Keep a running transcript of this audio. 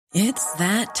It's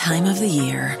that time of the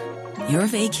year. Your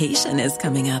vacation is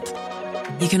coming up.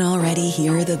 You can already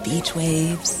hear the beach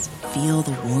waves, feel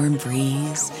the warm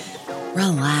breeze,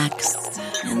 relax,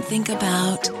 and think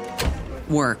about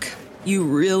work. You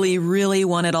really, really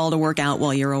want it all to work out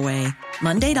while you're away.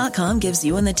 Monday.com gives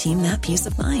you and the team that peace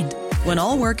of mind. When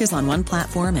all work is on one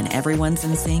platform and everyone's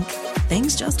in sync,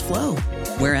 things just flow.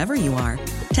 Wherever you are,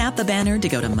 tap the banner to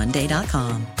go to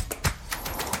Monday.com.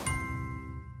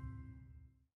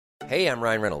 Hey, I'm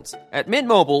Ryan Reynolds. At Mint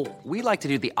Mobile, we like to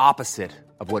do the opposite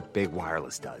of what Big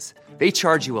Wireless does. They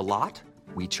charge you a lot,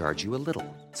 we charge you a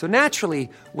little. So naturally,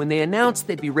 when they announced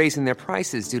they'd be raising their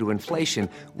prices due to inflation,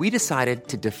 we decided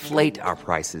to deflate our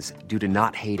prices due to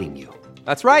not hating you.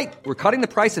 That's right. We're cutting the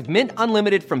price of Mint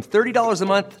Unlimited from $30 a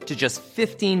month to just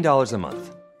 $15 a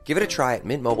month. Give it a try at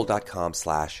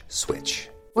mintmobile.com/switch.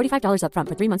 $45 up front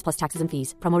for 3 months plus taxes and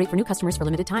fees. Promo rate for new customers for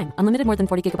limited time. Unlimited more than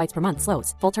 40 gigabytes per month.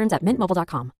 Slows full terms at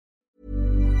mintmobile.com.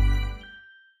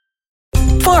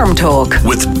 Farm Talk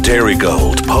with Dairy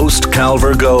Gold. Post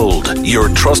Calver Gold, your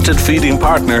trusted feeding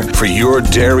partner for your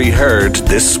dairy herd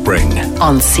this spring.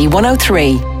 On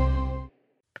C103.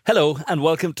 Hello and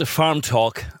welcome to Farm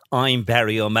Talk. I'm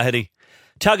Barry O'Mahony.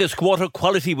 Teagasc Water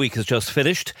Quality Week has just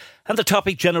finished and the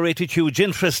topic generated huge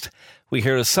interest. We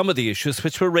hear some of the issues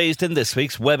which were raised in this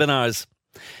week's webinars.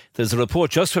 There's a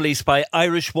report just released by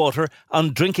Irish Water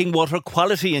on drinking water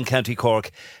quality in County Cork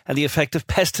and the effect of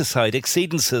pesticide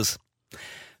exceedances.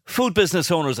 Food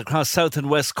business owners across South and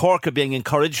West Cork are being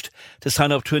encouraged to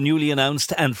sign up to a newly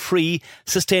announced and free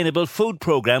sustainable food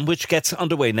programme which gets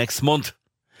underway next month.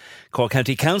 Cork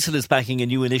County Council is backing a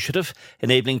new initiative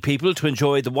enabling people to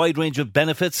enjoy the wide range of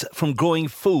benefits from growing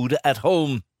food at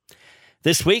home.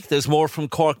 This week there's more from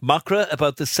Cork Macra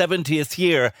about the 70th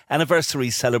year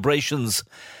anniversary celebrations.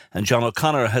 And John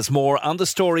O'Connor has more on the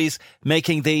stories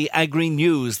making the Agri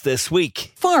News this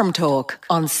week. Farm Talk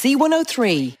on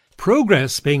C103.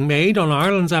 Progress being made on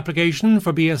Ireland's application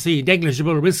for BSE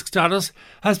negligible risk status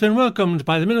has been welcomed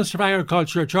by the Minister of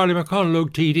Agriculture, Charlie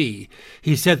McConalogue TD.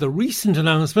 He said the recent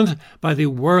announcement by the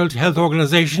World Health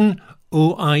Organization,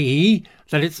 OIE,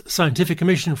 that its Scientific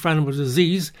Commission for Animal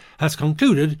Disease has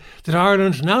concluded that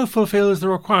Ireland now fulfils the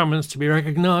requirements to be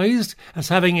recognised as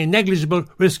having a negligible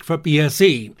risk for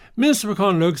BSE. Minister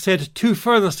McConalogue said 2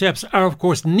 further steps are of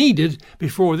course needed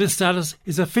before this status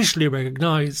is officially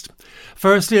recognised.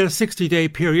 Firstly, a 60-day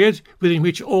period within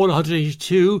which all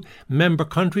 182 member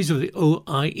countries of the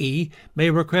OIE may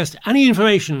request any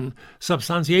information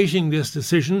substantiating this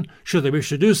decision should they wish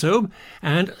to do so,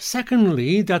 and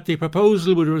secondly, that the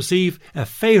proposal would receive a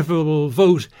favourable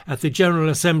vote at the General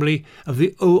Assembly of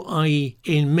the OIE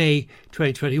in May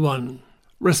 2021.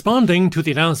 Responding to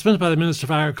the announcement by the Minister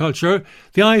of Agriculture,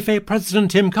 the IFA President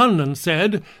Tim Conlon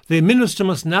said the Minister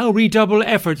must now redouble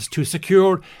efforts to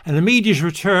secure an immediate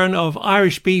return of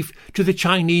Irish beef to the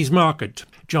Chinese market.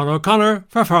 John O'Connor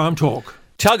for Farm Talk.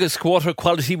 Teagasc Water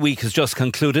Quality Week has just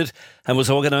concluded and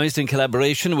was organised in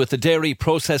collaboration with the Dairy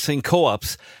Processing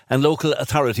Co-ops and Local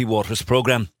Authority Waters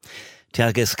Programme.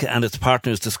 Teagasc and its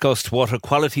partners discussed water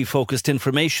quality focused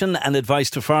information and advice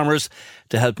to farmers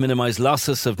to help minimise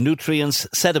losses of nutrients,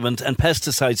 sediment and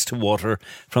pesticides to water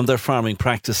from their farming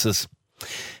practices.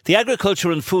 The Agriculture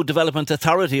and Food Development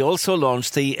Authority also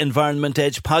launched the Environment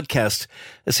Edge podcast,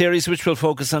 a series which will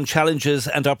focus on challenges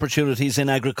and opportunities in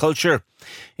agriculture.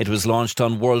 It was launched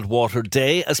on World Water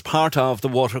Day as part of the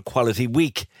Water Quality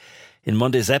Week. In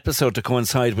Monday's episode, to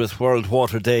coincide with World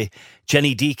Water Day,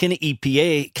 Jenny Deacon,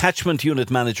 EPA Catchment Unit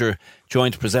Manager,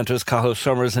 joined presenters Cathal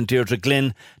Summers and Deirdre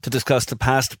Glynn to discuss the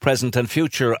past, present and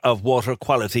future of water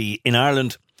quality in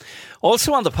Ireland.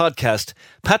 Also on the podcast,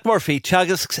 Pat Murphy,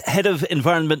 Teagasc's Head of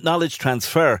Environment Knowledge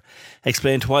Transfer,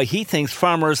 explained why he thinks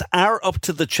farmers are up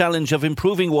to the challenge of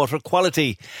improving water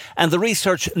quality and the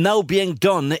research now being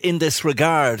done in this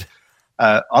regard.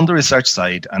 On the research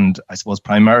side, and I suppose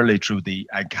primarily through the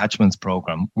Ag Catchments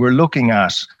programme, we're looking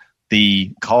at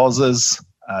the causes,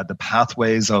 the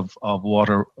pathways of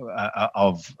water,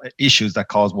 of issues that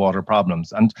cause water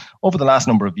problems. And over the last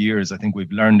number of years, I think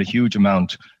we've learned a huge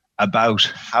amount about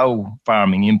how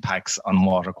farming impacts on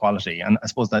water quality. And I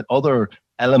suppose that other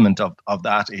element of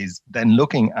that is then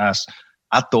looking at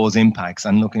those impacts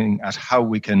and looking at how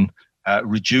we can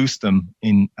reduce them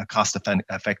in a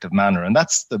cost-effective manner. And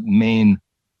that's the main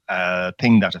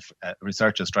thing that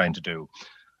research is trying to do.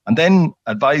 And then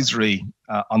advisory,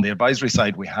 on the advisory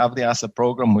side, we have the ASSET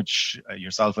program, which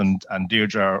yourself and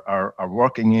Deirdre are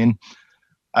working in.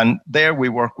 And there we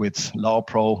work with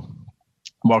LawPro,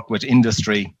 work with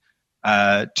industry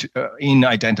in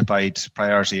identified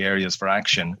priority areas for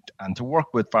action, and to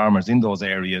work with farmers in those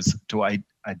areas to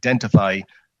identify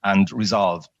and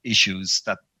resolve issues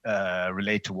that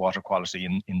relate to water quality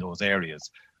in those areas.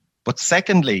 But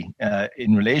secondly,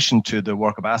 in relation to the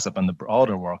work of ASSEP and the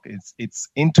broader work, it's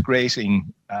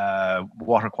integrating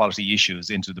water quality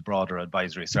issues into the broader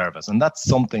advisory service. And that's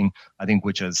something I think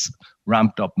which has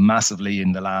ramped up massively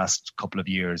in the last couple of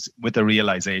years, with the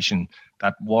realization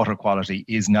that water quality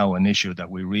is now an issue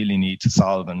that we really need to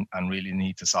solve and really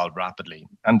need to solve rapidly.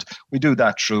 And we do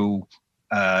that through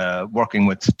working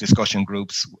with discussion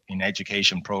groups in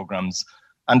education programs,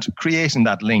 and creating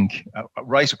that link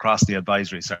right across the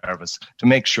advisory service to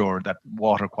make sure that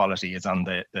water quality is on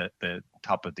the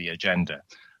top of the agenda.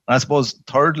 And I suppose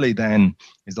thirdly then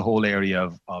is the whole area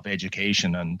of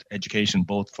education, and education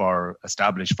both for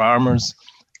established farmers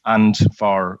and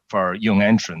for young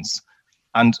entrants.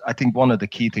 And I think one of the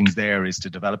key things there is to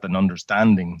develop an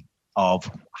understanding of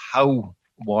how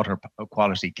water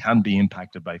quality can be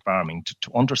impacted by farming,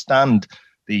 to understand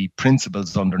the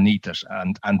principles underneath it.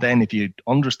 And then if you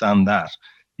understand that,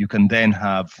 you can then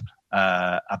have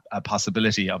a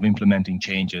possibility of implementing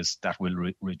changes that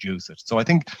will reduce it. So I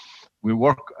think we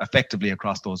work effectively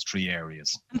across those three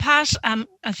areas. And Pat,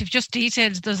 as you've just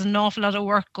detailed, there's an awful lot of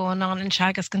work going on in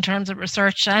Teagasc in terms of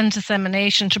research and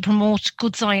dissemination to promote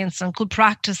good science and good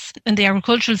practice in the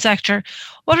agricultural sector.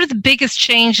 What are the biggest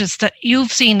changes that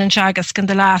you've seen in Teagasc in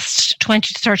the last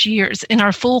 20 to 30 years in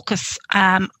our focus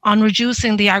on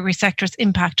reducing the agri-sector's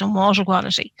impact on water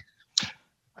quality?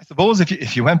 I suppose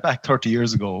if you went back 30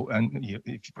 years ago and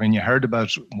when you heard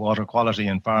about water quality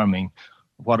and farming,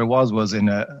 what it was in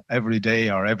every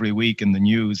day or every week in the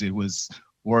news, it was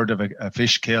word of a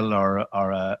fish kill or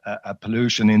a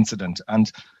pollution incident.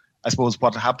 And I suppose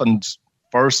what happened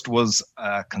first was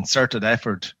a concerted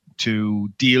effort to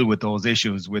deal with those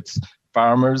issues, with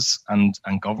farmers and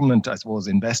government, I suppose,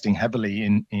 investing heavily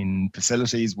in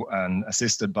facilities and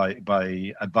assisted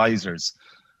by advisors.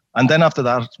 And then after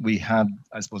that, we had,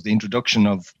 I suppose, the introduction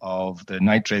of the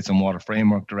Nitrates and Water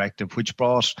Framework Directive, which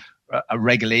brought a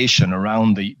regulation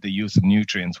around the use of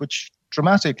nutrients, which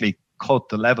dramatically cut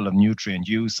the level of nutrient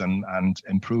use and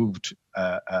improved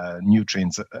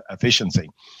nutrients efficiency.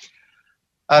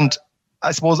 And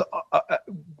I suppose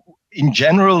in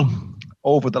general,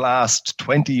 over the last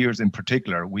 20 years in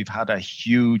particular, we've had a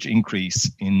huge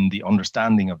increase in the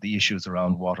understanding of the issues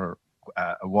around water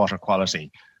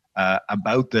quality,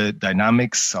 about the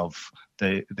dynamics of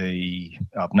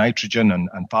of nitrogen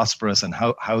and phosphorus and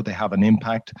how they have an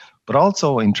impact, but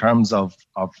also in terms of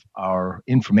our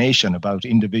information about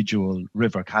individual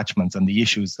river catchments and the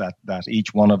issues that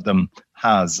each one of them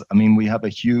has. I mean, we have a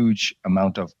huge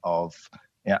amount of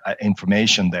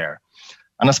information there.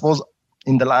 And I suppose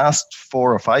in the last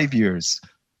 4 or 5 years,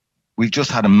 we've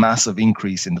just had a massive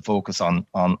increase in the focus on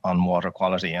water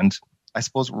quality. And I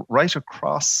suppose right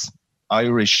across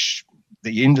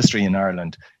the industry in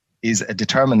Ireland is a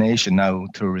determination now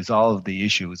to resolve the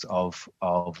issues of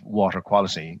water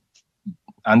quality.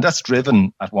 And that's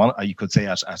driven at you could say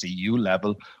at EU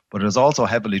level, but it is also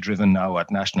heavily driven now at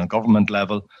national government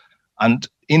level. And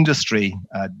industry,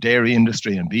 dairy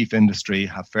industry and beef industry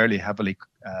have fairly heavily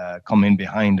come in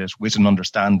behind it with an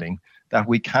understanding that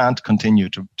we can't continue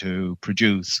to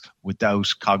produce without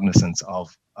cognizance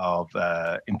of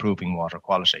improving water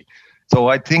quality. So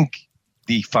I think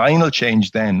the final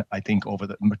change then, I think,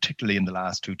 particularly in the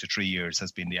last 2 to 3 years,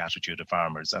 has been the attitude of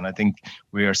farmers. And I think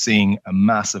we are seeing a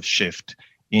massive shift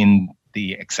in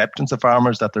the acceptance of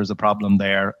farmers that there's a problem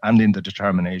there, and in the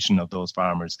determination of those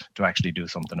farmers to actually do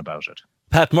something about it.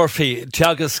 Pat Murphy,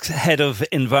 Teagasc's Head of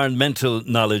Environmental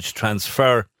Knowledge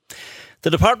Transfer. The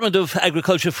Department of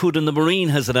Agriculture, Food and the Marine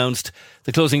has announced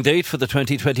the closing date for the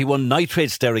 2021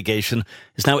 nitrates derogation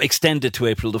is now extended to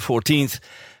April the 14th.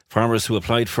 Farmers who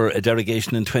applied for a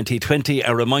derogation in 2020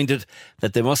 are reminded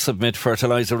that they must submit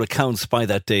fertiliser accounts by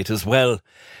that date as well.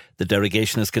 The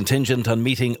derogation is contingent on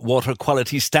meeting water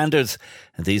quality standards,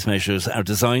 and these measures are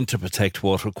designed to protect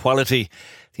water quality.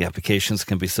 The applications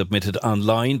can be submitted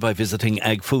online by visiting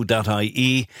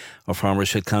agfood.ie, or farmers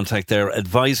should contact their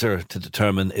advisor to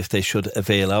determine if they should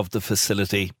avail of the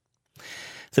facility.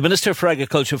 The Minister for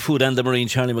Agriculture, Food and the Marine,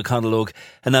 Charlie McConalogue,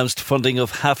 announced funding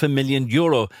of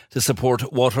 €500,000 to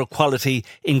support water quality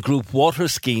in group water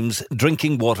schemes'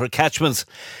 drinking water catchments.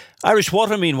 Irish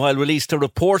Water, meanwhile, released a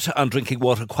report on drinking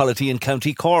water quality in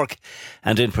County Cork,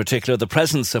 and in particular the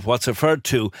presence of what's referred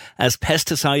to as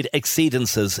pesticide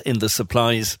exceedances in the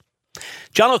supplies.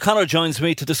 John O'Connor joins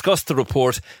me to discuss the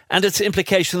report and its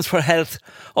implications for health,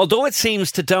 although it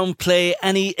seems to downplay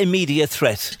any immediate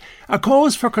threat. A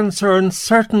cause for concern,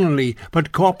 certainly,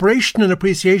 but cooperation and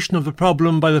appreciation of the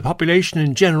problem by the population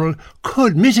in general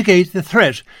could mitigate the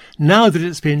threat now that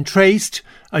it's been traced,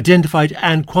 identified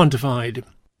and quantified.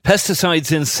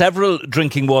 Pesticides in several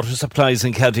drinking water supplies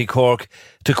in County Cork,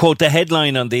 to quote the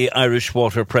headline on the Irish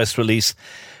Water press release.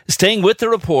 Staying with the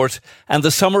report and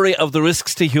the summary of the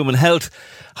risks to human health,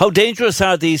 how dangerous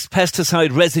are these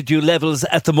pesticide residue levels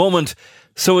at the moment?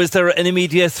 So is there an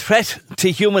immediate threat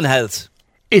to human health?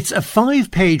 It's a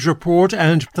 5-page report,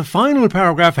 and the final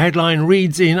paragraph headline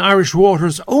reads in Irish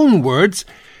Water's own words,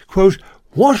 quote,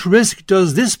 "What risk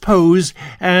does this pose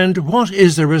and what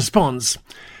is the response?"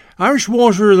 Irish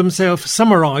Water themselves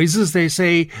summarises, they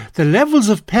say, the levels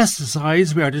of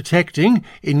pesticides we are detecting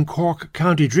in Cork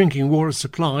County drinking water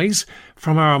supplies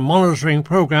from our monitoring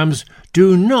programmes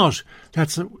do not,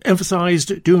 that's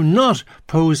emphasised, do not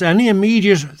pose any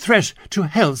immediate threat to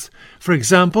health. For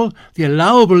example, the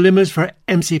allowable limit for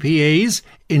MCPAs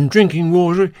in drinking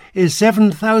water is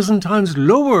 7,000 times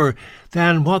lower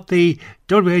than what the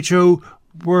WHO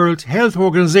World Health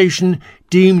Organization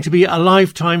deemed to be a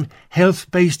lifetime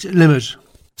health-based limit.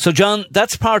 So, John,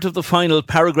 that's part of the final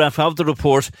paragraph of the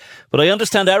report, but I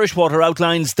understand Irish Water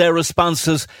outlines their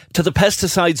responses to the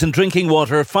pesticides in drinking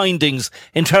water findings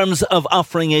in terms of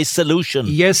offering a solution.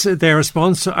 Yes, their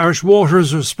response, Irish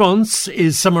Water's response,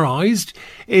 is summarised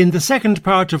in the second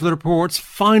part of the report's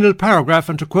final paragraph,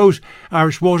 and to quote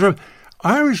Irish Water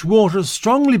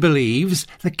strongly believes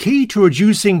the key to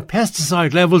reducing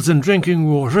pesticide levels in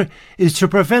drinking water is to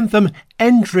prevent them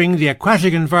entering the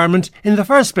aquatic environment in the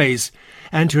first place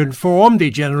and to inform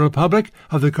the general public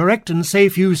of the correct and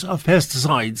safe use of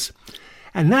pesticides.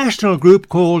 A national group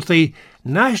called the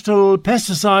National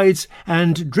Pesticides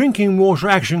and Drinking Water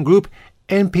Action Group,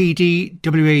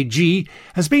 NPDWAG,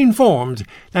 has been formed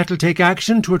that will take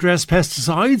action to address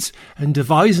pesticides and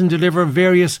devise and deliver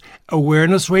various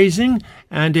awareness raising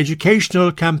and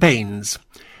educational campaigns.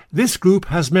 This group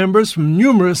has members from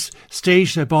numerous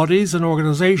state bodies and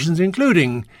organisations,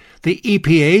 including the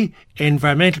EPA,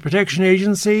 Environmental Protection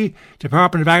Agency,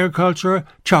 Department of Agriculture,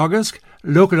 Teagasc,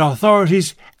 local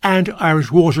authorities and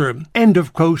Irish Water. End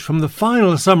of quote from the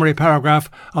final summary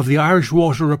paragraph of the Irish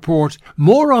Water report.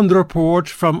 More on the report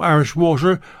from Irish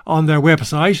Water on their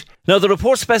website. Now, the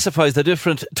report specifies the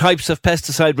different types of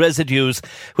pesticide residues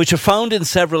which are found in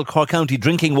several Cork County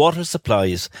drinking water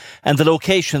supplies and the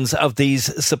locations of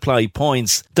these supply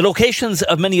points. The locations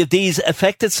of many of these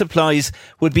affected supplies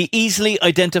would be easily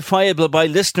identifiable by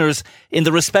listeners in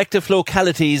the respective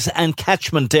localities and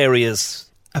catchment areas.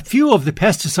 A few of the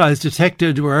pesticides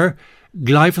detected were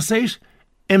glyphosate,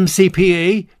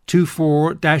 MCPA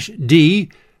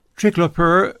 24-D,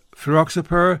 triclopyr,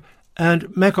 fluroxypyr and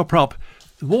mecoprop.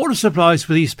 The water supplies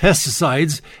for these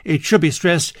pesticides, it should be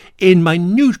stressed, in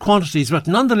minute quantities, but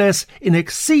nonetheless in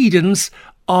exceedance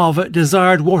of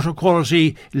desired water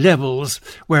quality levels,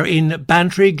 were in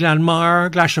Bantry, Glanmire,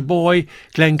 Glasheboy,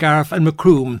 Glengarriff and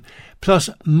Macroom, plus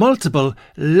multiple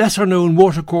lesser-known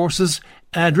watercourses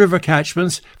and river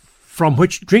catchments from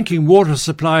which drinking water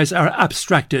supplies are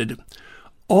abstracted.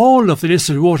 All of the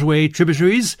listed waterway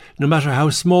tributaries, no matter how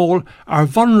small, are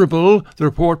vulnerable, the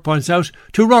report points out,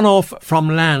 to runoff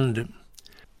from land.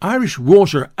 Irish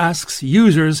Water asks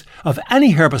users of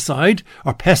any herbicide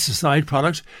or pesticide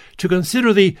product to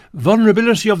consider the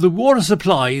vulnerability of the water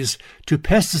supplies to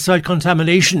pesticide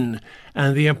contamination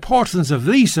and the importance of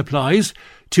these supplies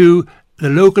to the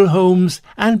local homes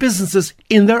and businesses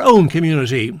in their own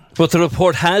community. But the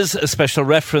report has a special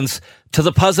reference to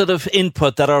the positive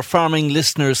input that our farming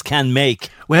listeners can make.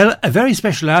 Well, a very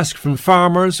special ask from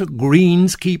farmers,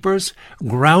 greenskeepers,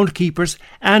 groundkeepers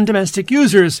and domestic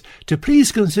users to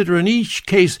please consider in each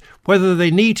case whether they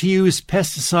need to use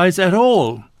pesticides at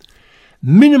all.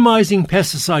 Minimising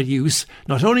pesticide use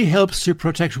not only helps to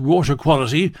protect water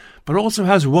quality, but also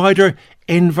has wider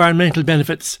environmental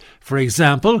benefits. For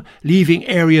example, leaving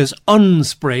areas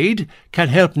unsprayed can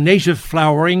help native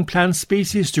flowering plant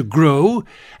species to grow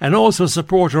and also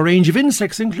support a range of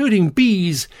insects, including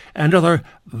bees and other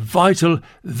vital,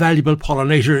 valuable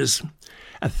pollinators.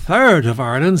 A third of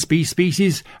Ireland's bee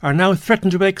species are now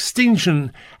threatened to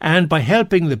extinction, and by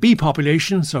helping the bee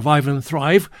population survive and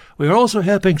thrive, we are also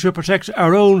helping to protect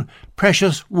our own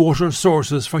precious water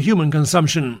sources for human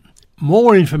consumption.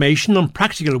 More information on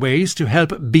practical ways to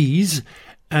help bees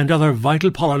and other vital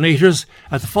pollinators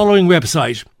at the following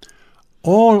website: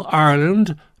 All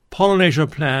Ireland Pollinator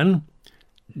Plan,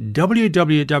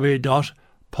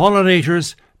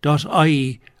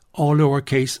 www.pollinators.ie, all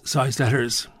lowercase size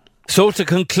letters. So to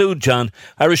conclude, John,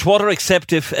 Irish Water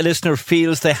accept if a listener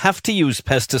feels they have to use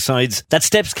pesticides, that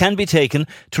steps can be taken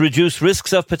to reduce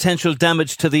risks of potential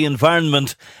damage to the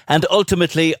environment and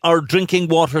ultimately our drinking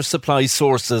water supply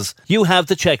sources. You have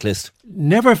the checklist.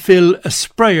 Never fill a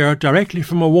sprayer directly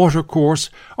from a watercourse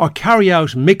or carry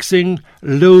out mixing,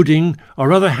 loading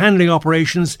or other handling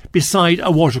operations beside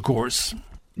a watercourse.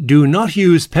 Do not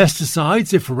use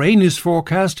pesticides if rain is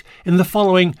forecast in the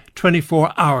following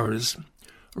 24 hours.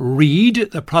 Read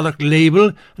the product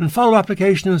label and follow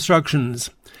application instructions.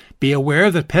 Be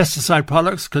aware that pesticide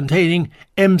products containing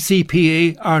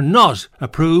MCPA are not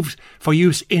approved for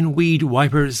use in weed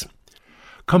wipers.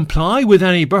 Comply with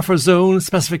any buffer zone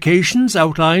specifications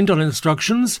outlined on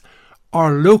instructions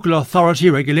or local authority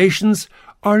regulations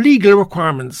or legal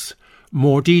requirements.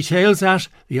 More details at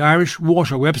the Irish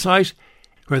Water website,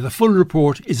 where the full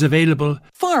report is available.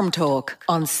 Farm Talk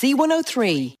on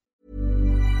C103.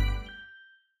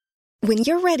 When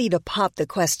you're ready to pop the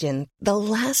question, the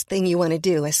last thing you want to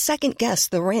do is second-guess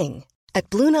the ring. At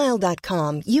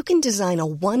BlueNile.com, you can design a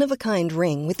one-of-a-kind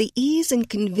ring with the ease and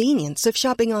convenience of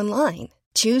shopping online.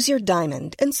 Choose your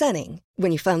diamond and setting.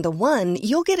 When you find the one,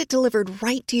 you'll get it delivered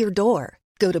right to your door.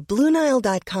 Go to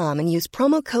BlueNile.com and use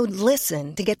promo code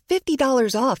LISTEN to get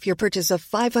 $50 off your purchase of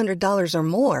 $500 or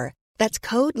more. That's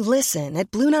code LISTEN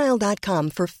at BlueNile.com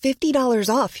for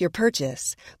 $50 off your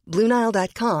purchase.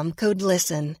 BlueNile.com, code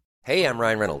LISTEN. Hey, I'm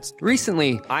Ryan Reynolds.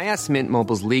 Recently, I asked Mint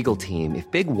Mobile's legal team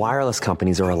if big wireless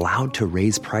companies are allowed to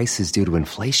raise prices due to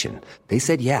inflation. They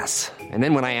said yes. And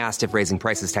then when I asked if raising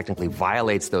prices technically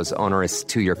violates those onerous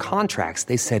 2-year contracts,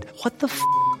 they said, "What the f***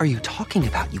 are you talking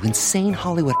about, you insane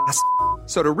Hollywood ass?"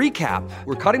 So to recap,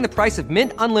 we're cutting the price of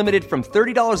Mint Unlimited from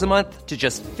 $30 a month to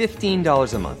just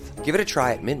 $15 a month. Give it a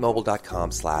try at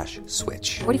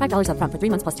mintmobile.com/switch. $45 up front for 3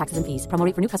 months plus taxes and fees. Promo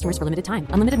rate for new customers for limited time.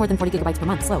 Unlimited more than 40 gigabytes per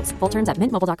month. Slows full terms at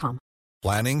mintmobile.com.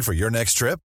 Planning for your next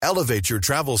trip? Elevate your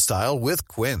travel style with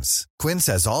Quince. Quince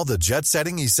has all the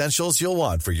jet-setting essentials you'll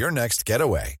want for your next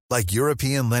getaway, like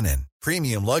European linen,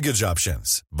 premium luggage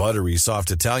options, buttery soft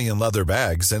Italian leather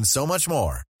bags, and so much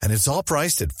more. And it's all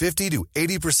priced at 50 to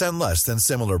 80% less than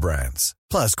similar brands.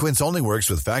 Plus, Quince only works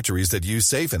with factories that use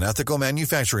safe and ethical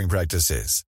manufacturing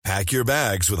practices. Pack your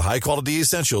bags with high-quality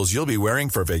essentials you'll be wearing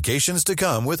for vacations to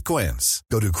come with Quince.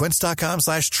 Go to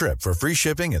quince.com/trip for free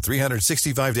shipping and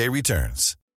 365-day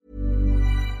returns.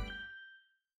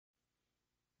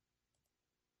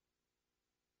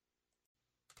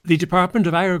 The Department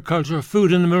of Agriculture,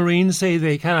 Food and the Marine say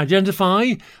they can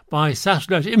identify by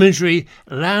satellite imagery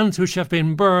lands which have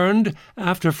been burned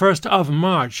after 1st of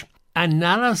March.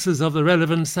 Analysis of the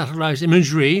relevant satellite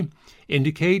imagery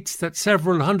indicates that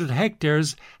several hundred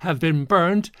hectares have been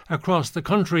burnt across the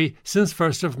country since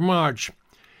 1st of March.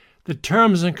 The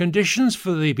terms and conditions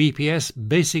for the BPS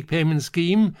Basic Payment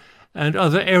Scheme and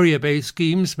other area-based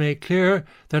schemes make clear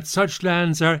that such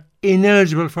lands are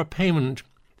ineligible for payment.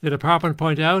 The department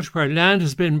point out where land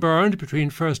has been burned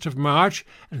between 1st of March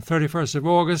and 31st of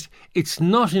August, it's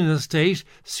not in a state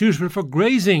suitable for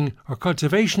grazing or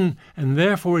cultivation and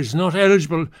therefore is not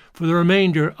eligible for the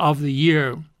remainder of the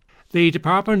year. The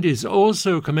department is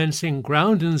also commencing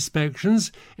ground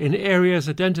inspections in areas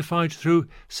identified through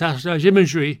satellite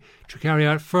imagery to carry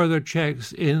out further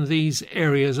checks in these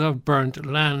areas of burnt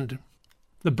land.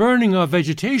 The burning of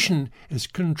vegetation is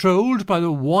controlled by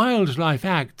the Wildlife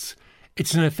Acts.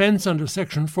 It's an offence under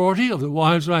Section 40 of the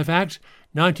Wildlife Act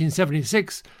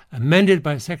 1976, amended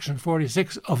by Section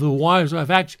 46 of the Wildlife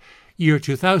Act year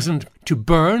 2000, to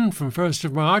burn from 1st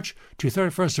of March to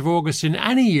 31st of August in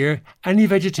any year any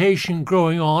vegetation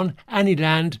growing on any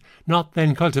land not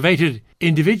then cultivated.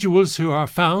 Individuals who are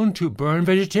found to burn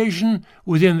vegetation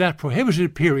within that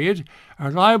prohibited period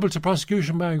are liable to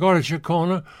prosecution by Garda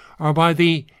Síochána or by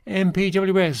the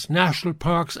NPWS, National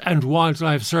Parks and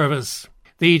Wildlife Service.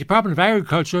 The Department of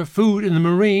Agriculture, Food and the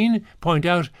Marine point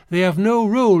out they have no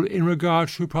role in regard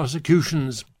to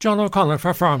prosecutions. John O'Connor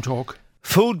for Farm Talk.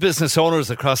 Food business owners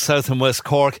across South and West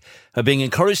Cork are being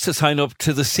encouraged to sign up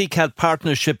to the CCAT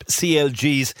Partnership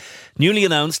CLG's newly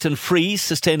announced and free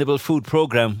Sustainable Food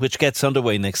Programme, which gets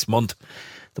underway next month.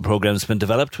 The programme has been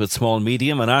developed with small,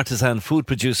 medium and artisan food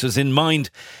producers in mind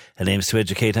and aims to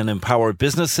educate and empower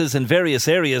businesses in various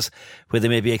areas where they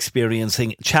may be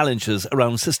experiencing challenges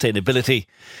around sustainability.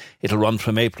 It'll run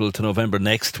from April to November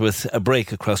next, with a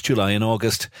break across July and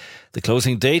August. The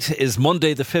closing date is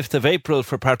Monday the 5th of April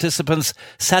for participants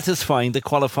satisfying the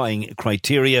qualifying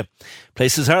criteria.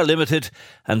 Places are limited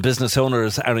and business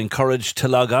owners are encouraged to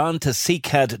log on to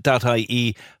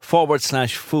ccad.ie/food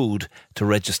to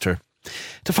register.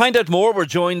 To find out more, we're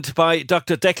joined by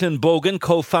Dr. Declan Bogan,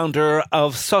 co-founder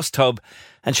of SustHub,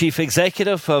 and Chief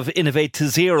Executive of Innovate to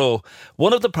Zero,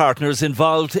 one of the partners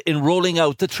involved in rolling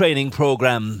out the training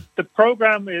programme. The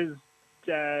programme is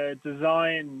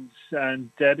designed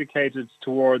and dedicated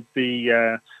towards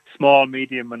the small,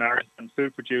 medium and artisan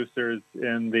food producers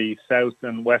in the South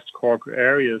and West Cork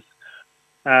areas.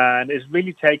 And it's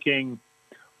really taking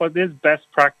what is best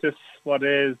practice, what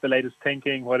is the latest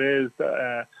thinking, what is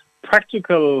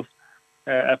practical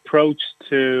approach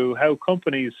to how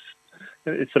companies,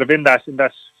 it's sort of in that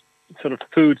sort of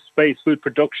food space, food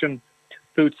production,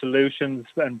 food solutions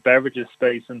and beverages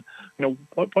space, and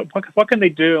what can they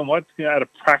do, and what at a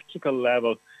practical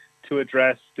level to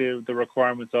address the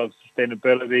requirements of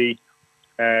sustainability,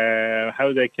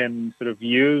 how they can sort of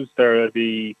use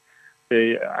the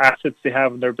assets they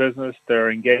have in their business,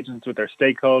 their engagements with their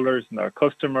stakeholders and their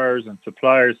customers and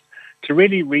suppliers, to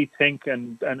really rethink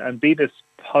and be this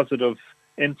positive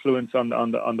influence on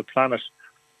the planet,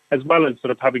 as well as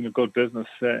sort of having a good business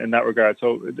in that regard.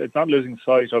 So it's not losing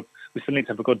sight of, we still need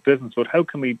to have a good business, but how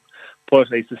can we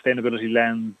put a sustainability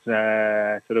lens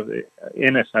sort of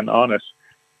in it and on it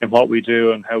in what we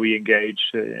do and how we engage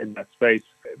in that space.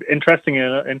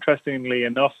 Interestingly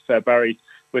enough, Barry,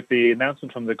 with the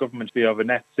announcement from the government of a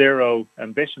net zero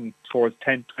ambition towards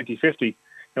 2050,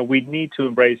 we need to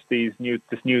embrace this new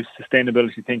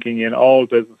sustainability thinking in all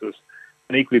businesses.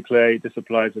 And equally this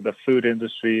applies to the food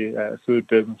industry, food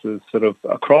businesses sort of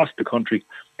across the country,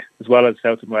 as well as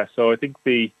South and West. So I think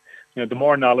the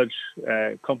more knowledge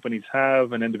companies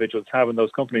have and individuals have in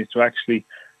those companies to actually,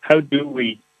 how do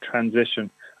we transition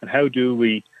and how do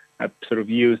we sort of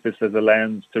use this as a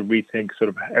lens to rethink sort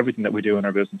of everything that we do in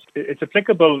our business. It's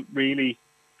applicable really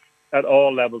at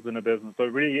all levels in a business,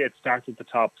 but really it starts at the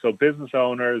top. So business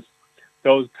owners,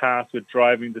 those tasked with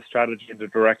driving the strategy and the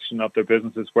direction of their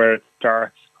businesses, where it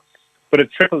starts. But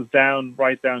it trickles down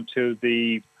right down to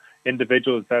the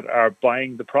individuals that are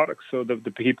buying the products. So the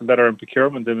people that are in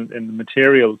procurement in the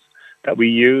materials that we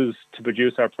use to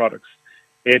produce our products.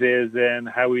 It is in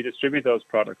how we distribute those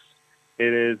products.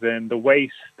 It is in the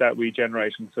waste that we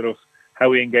generate and sort of how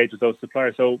we engage with those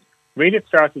suppliers. So really it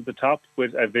starts at the top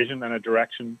with a vision and a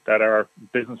direction that our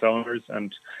business owners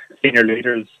and senior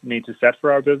leaders need to set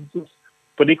for our businesses.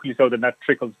 But equally so, then that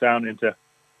trickles down into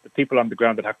the people on the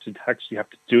ground that actually have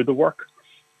to do the work.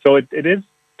 So it is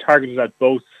targeted at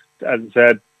both, as I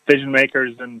said, vision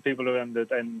makers and people who are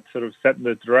and sort of setting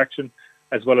the direction,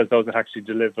 as well as those that actually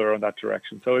deliver on that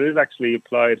direction. So it is actually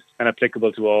applied and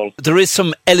applicable to all. There is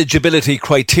some eligibility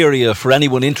criteria for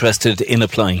anyone interested in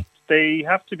applying. They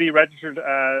have to be registered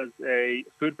as a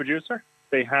food producer.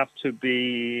 They have to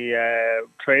be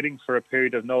trading for a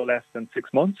period of no less than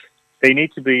 6 months. They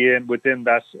need to be within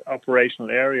that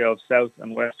operational area of South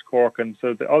and West Cork. And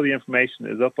so all the information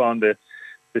is up on the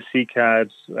CCAD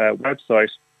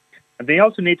website. And they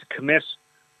also need to commit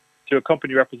to a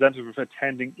company representative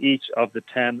attending each of the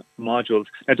 10 modules.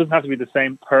 Now, it doesn't have to be the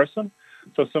same person.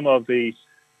 So some of the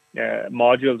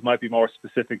modules might be more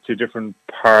specific to different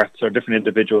parts or different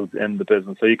individuals in the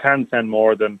business. So you can send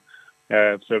more than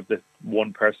sort of the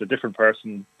one person, a different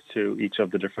person to each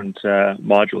of the different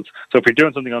modules. So if you're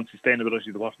doing something on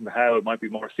sustainability, the what and the how, it might be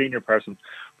more senior person.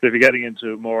 But if you're getting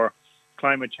into more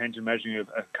climate change and measuring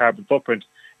a carbon footprint,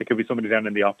 it could be somebody down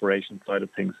in the operations side of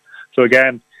things. So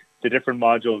again, the different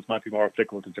modules might be more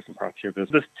applicable to different parts of your business.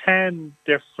 There's 10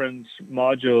 different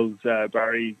modules,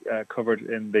 Barry, covered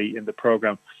in the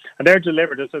program, and they're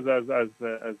delivered just to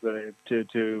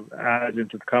add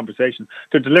into the conversation.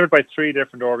 They're delivered by 3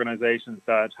 different organisations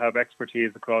that have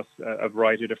expertise across a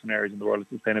variety of different areas in the world of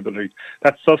sustainability.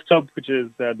 That's SustHub, which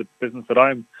is the business that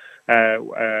I'm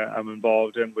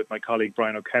involved in with my colleague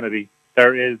Brian O'Kennedy.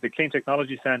 There is the Clean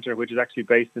Technology Centre, which is actually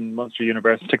based in Munster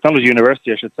Technology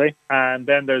University, I should say. And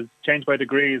then there's Change by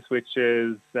Degrees, which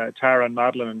is Tara and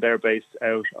Madeline, and they're based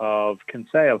out of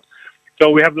Kinsale. So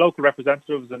we have local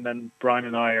representatives, and then Brian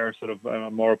and I are sort of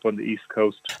more up on the East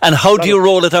Coast. And how do you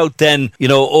roll it out then,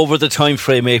 over the time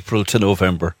frame April to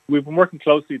November? We've been working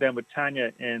closely then with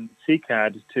Tanya in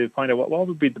CCAD to find out what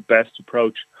would be the best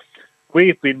approach.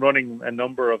 We've been running a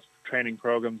number of training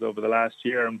programs over the last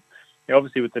year, and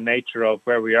obviously with the nature of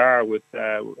where we are with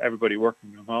everybody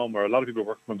working from home, or a lot of people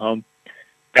working from home,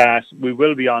 that we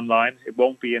will be online. It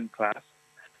won't be in class.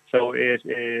 So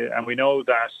and we know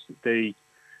that the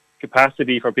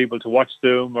capacity for people to watch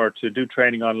Zoom or to do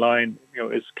training online,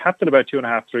 is capped at about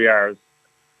 2.5, 3 hours.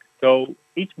 So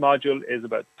each module is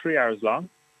about 3 hours long,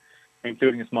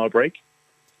 including a small break.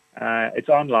 It's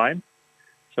online.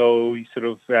 So we sort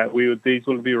of these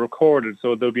will be recorded.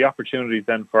 So there'll be opportunities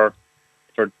then for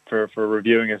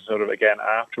reviewing it sort of again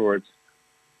afterwards.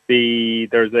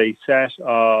 There's a set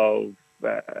of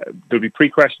there'll be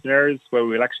pre-questionnaires where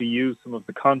we'll actually use some of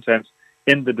the content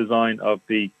in the design of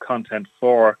the content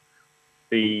for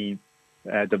the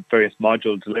various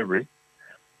module delivery.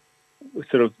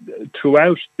 Sort of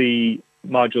throughout the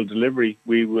module delivery,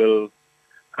 we will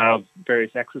have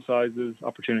various exercises,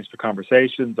 opportunities for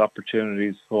conversations,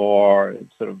 opportunities for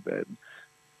sort of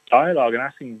dialogue and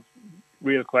asking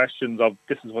real questions of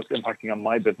this is what's impacting on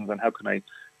my business and how can I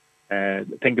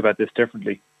think about this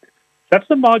differently. That's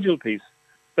the module piece.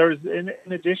 There's, in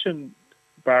addition,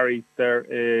 Barry, there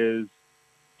is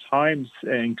times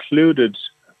included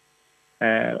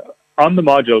on the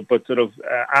module, but sort of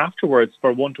afterwards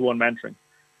for one-to-one mentoring.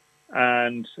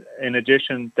 And in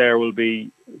addition, there will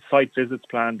be site visits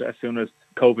planned as soon as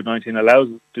COVID-19 allows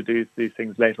us to do these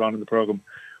things later on in the program.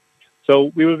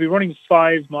 So we will be running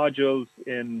 5 modules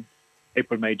in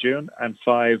April, May, June, and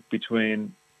 5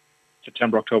 between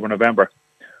September, October, November.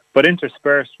 But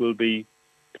interspersed will be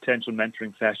potential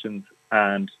mentoring sessions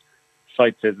and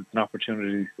site visits and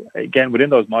opportunities, again, within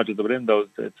those modules, within those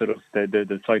sort of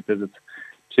the site visits,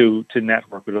 to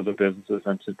network with other businesses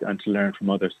and to learn from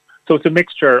others. So it's a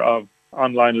mixture of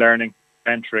online learning,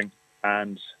 mentoring,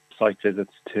 and site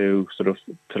visits to sort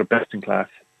of best in class.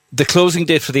 The closing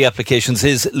date for the applications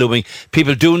is looming.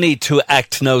 People do need to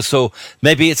act now, so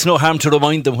maybe it's no harm to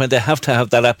remind them when they have to have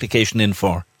that application in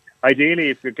for. Ideally,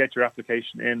 if you get your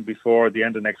application in before the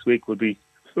end of next week, would be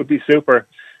super.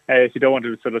 If you don't want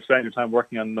to sort of spend your time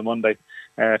working on the Monday,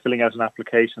 filling out an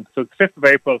application. So it's 5th of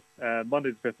April,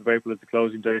 Monday the 5th of April is the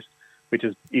closing date, which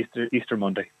is Easter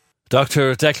Monday.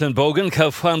 Dr. Declan Bogan,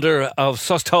 co-founder of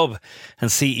SustHub and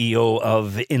CEO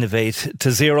of Innovate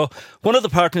to Zero, one of the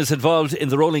partners involved in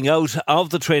the rolling out of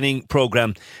the training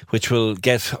programme, which will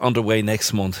get underway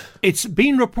next month. It's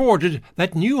been reported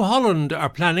that New Holland are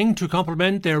planning to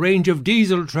complement their range of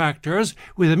diesel tractors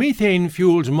with a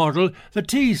methane-fuelled model, the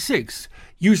T6,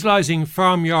 utilising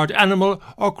farmyard animal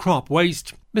or crop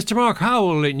waste. Mr. Mark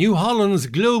Howell, New Holland's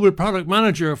Global Product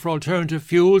Manager for Alternative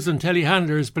Fuels and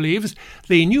Telehandlers, believes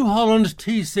the New Holland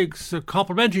T6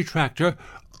 complementary tractor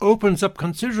opens up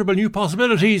considerable new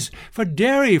possibilities for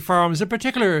dairy farms in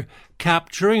particular,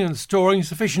 capturing and storing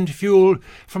sufficient fuel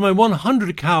from a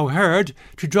 100-cow herd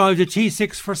to drive the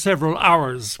T6 for several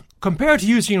hours. Compared to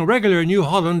using a regular New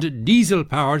Holland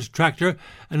diesel-powered tractor,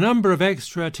 a number of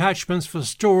extra attachments for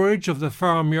storage of the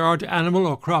farmyard animal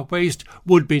or crop waste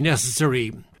would be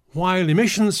necessary. While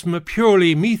emissions from a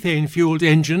purely methane-fuelled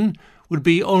engine would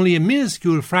be only a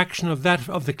minuscule fraction of that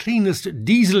of the cleanest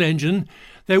diesel engine,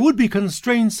 there would be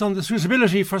constraints on the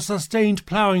suitability for sustained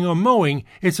ploughing or mowing,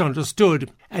 it's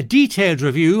understood. A detailed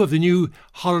review of the New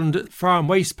Holland farm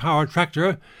waste powered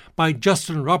tractor by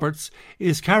Justin Roberts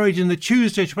is carried in the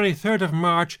Tuesday 23rd of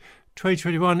March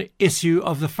 2021 issue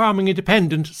of the Farming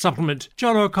Independent supplement.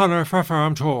 John O'Connor for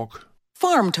Farm Talk.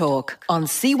 Farm Talk on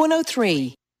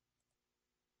C103.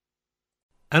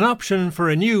 An option for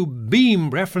a new BEAM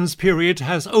reference period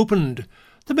has opened.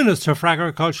 The Minister for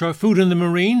Agriculture, Food and the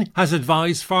Marine has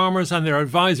advised farmers and their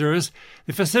advisors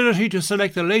the facility to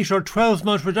select a later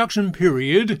 12-month reduction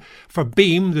period for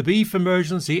BEAM, the Beef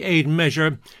Emergency Aid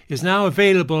Measure, is now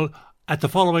available at the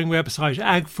following website,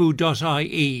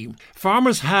 agfood.ie.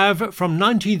 Farmers have from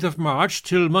 19th of March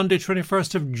till Monday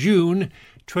 21st of June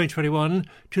 2021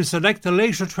 to select the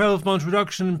later 12-month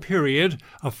reduction period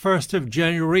of 1st of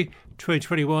January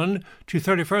 2021 to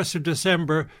 31st of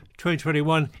December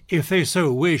 2021 if they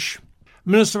so wish.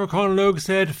 Minister McConalogue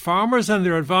said farmers and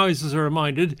their advisors are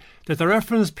reminded that the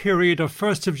reference period of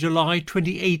 1st of July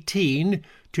 2018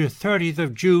 to 30th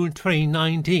of June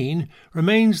 2019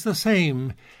 remains the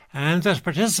same and that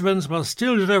participants will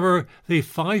still deliver the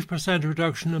 5%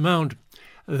 reduction amount.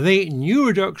 The new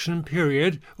reduction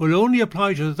period will only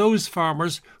apply to those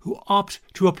farmers who opt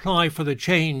to apply for the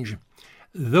change.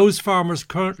 Those farmers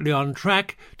currently on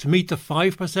track to meet the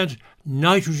 5%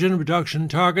 nitrogen reduction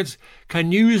targets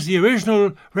can use the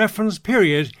original reference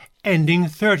period ending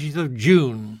 30th of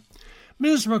June.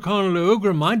 Minister McConalogue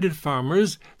reminded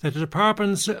farmers that the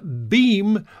department's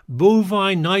BEAM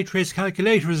bovine nitrates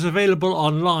calculator is available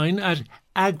online at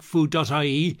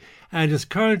agfood.ie and is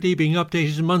currently being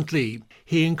updated monthly.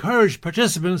 He encouraged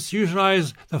participants to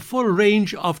utilise the full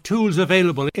range of tools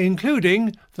available,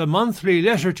 including the monthly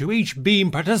letter to each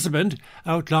BEAM participant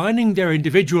outlining their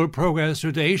individual progress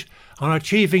to date on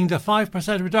achieving the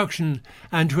 5% reduction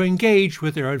and to engage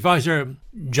with their advisor.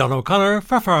 John O'Connor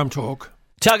for Farm Talk.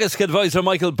 Teagasc advisor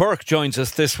Michael Burke joins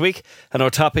us this week, and our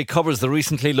topic covers the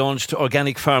recently launched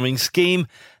organic farming scheme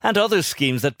and other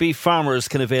schemes that beef farmers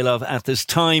can avail of at this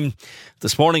time.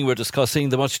 This morning we're discussing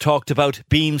the much talked about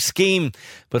BEAM scheme.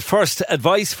 But first,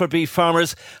 advice for beef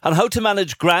farmers on how to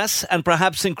manage grass and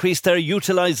perhaps increase their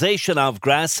utilisation of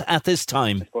grass at this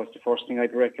time. I suppose the first thing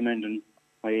I'd be recommending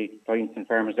my clients and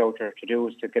farmers out there to do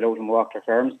is to get out and walk their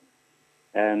farms.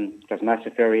 There's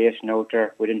massive variation out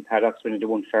there within paddocks within the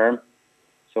one farm.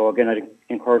 So again, I'd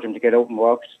encourage them to get out and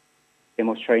walk. They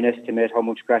must try and estimate how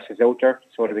much grass is out there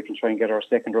so that we can try and get our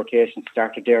second rotation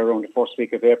started there around the first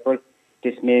week of April.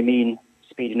 This may mean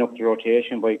speeding up the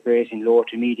rotation by grazing low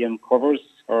to medium covers,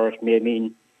 or it may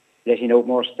mean letting out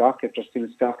more stock if there's still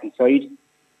stock inside.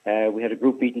 We had a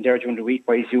group meeting there during the week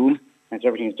by Zoom, as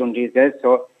everything is done these days.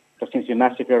 So there seems to be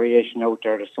massive variation out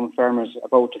there. There's some farmers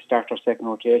about to start their second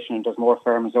rotation, and there's more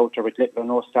farmers out there with little or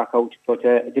no stock out. But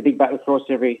it's a big battle for us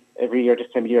every year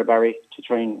this time of year, Barry, to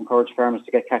try and encourage farmers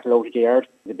to get cattle out of the yard.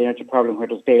 There's been a problem where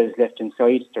there's bales left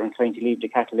inside. They're inclined to leave the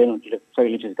cattle in until the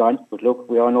silage is gone. But look,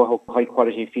 we all know how high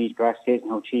quality feed grass is and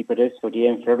how cheap it is. So the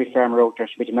aim for every farmer out there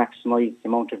should be to maximise the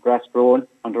amount of grass grown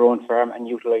on their own farm and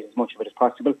utilise as much of it as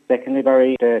possible. Secondly,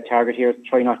 Barry, the target here is to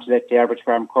try not to let the average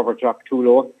farm cover drop too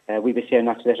low. We've been saying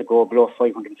not to let it go below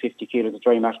 550 kilos of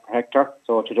dry matter per hectare.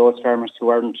 So to those farmers who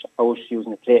aren't out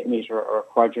using a plate meter or a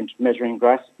quadrant measuring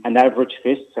grass, an average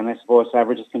fist, and I suppose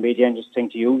averages can be the dangerous thing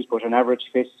to use, but an average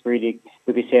fist really,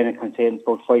 we'll be saying it contains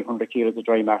about 500 kilos of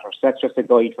dry matter. So that's just a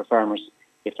guide for farmers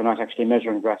if they're not actually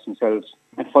measuring grass themselves.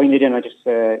 And finally then, I just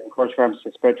encourage farmers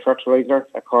to spread fertiliser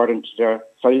according to their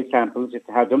soil samples if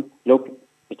they have them. Look,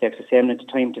 it takes the same length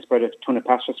of time to spread a ton of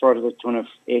pasture sort as a ton of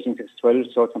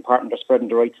 18612, so it's important they're spreading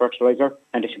the right fertiliser,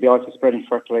 and they should be also spreading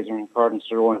fertiliser in accordance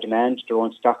to their own demand, their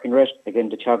own stocking rate. Again,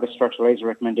 the Teagasc fertiliser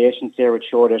recommendations there would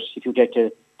show that if you get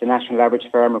to the national average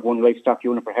farm of one livestock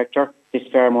unit per hectare, this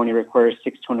farm only requires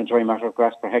 6 tonne of dry matter of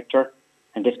grass per hectare,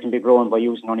 and this can be grown by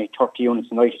using only 30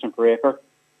 units of nitrogen per acre,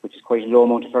 which is quite a low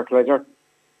amount of fertiliser.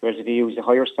 Whereas if you use a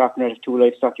higher stocking rate of 2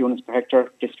 livestock units per hectare,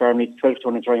 this farm needs 12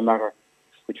 tonne of dry matter,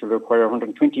 which will require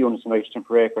 120 units of nitrogen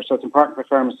per acre. So it's important for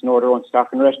farmers to know their own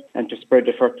stocking rate and to spread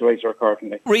the fertiliser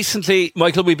accordingly. Recently,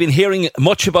 Michael, we've been hearing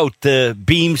much about the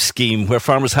BEAM scheme where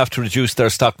farmers have to reduce their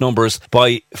stock numbers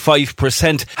by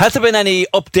 5%. Has there been any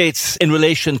updates in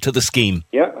relation to the scheme?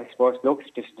 Yeah, I suppose, look,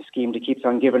 this is the scheme that keeps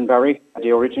on giving, Barry. The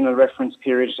original reference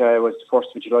period was the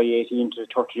 1st of July 18 to the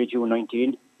 30th of June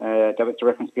 19. That was the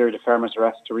reference period the farmers were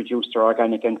asked to reduce their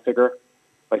organic end figure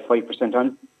by 5%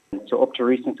 on. So up to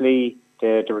recently,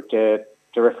 the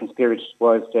reference period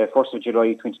was the 1st of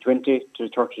July 2020 to the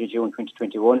 30th of June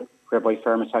 2021, whereby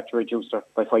farmers had to reduce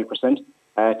by 5%.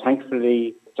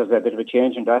 Thankfully, there's a bit of a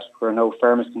change in that, where now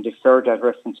farmers can defer that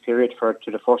reference period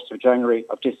to the 1st of January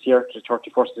of this year to the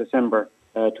 31st of December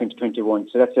 2021.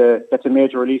 So that's a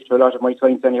major relief to a lot of my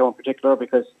clients anyhow in particular,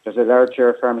 because there's a large share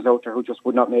of farmers out there who just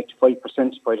would not make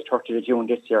 5% by the 30th of June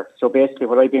this year. So basically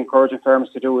what I'd be encouraging farmers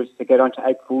to do is to get onto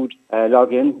AgFood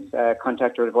logins,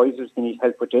 contact their advisors if they need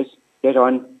help with this. Get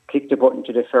on, click the button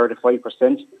to defer the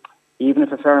 5%. Even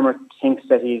if a farmer thinks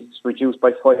that he's reduced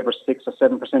by 5 or 6 or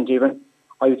 7% even,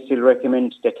 I would still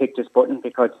recommend they click this button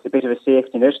because it's a bit of a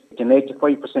safety net. If they make the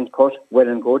 5% cut, well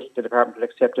and good. The department will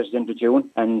accept it at the end of June.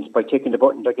 And by ticking the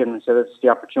button, they're giving themselves the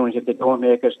opportunity. If they don't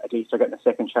make it, at least they're getting a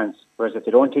second chance. Whereas if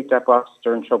they don't tick that box,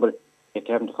 they're in trouble if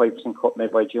they haven't the 5% cut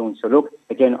made by June. So look,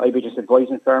 again, I'd be just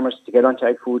advising farmers to get onto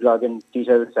AgFood login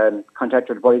details and contact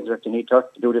their advisor if they need to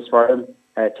do this for them.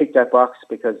 Tick that box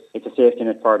because it's a safety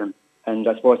net for them. And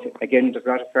I suppose, again, there's a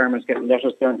lot of farmers getting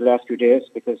letters there in the last few days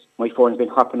because my phone's been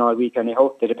hopping all week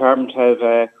anyhow. The department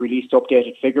have released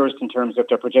updated figures in terms of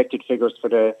their projected figures for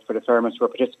the farmers who are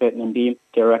participating in BEAM.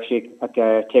 They're actually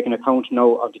taking account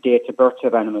now of the dates of birth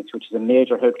of animals, which is a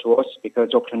major help to us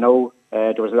because up to now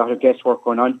there was a lot of guesswork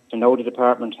going on. So now the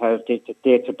department have the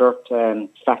dates of birth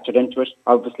factored into it.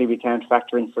 Obviously, we can't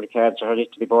factor in for the calves that are ready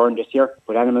to be born this year,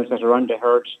 but animals that are on the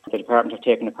herd, the department have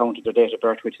taken account of their date of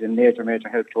birth, which is a major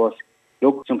help to us.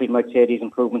 Look, some people might say these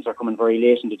improvements are coming very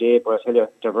late in the day, but I tell you,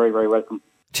 they're very, very welcome.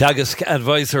 Teagasc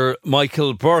advisor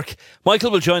Michael Burke.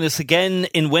 Michael will join us again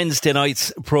in Wednesday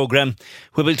night's programme,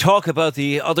 where we'll talk about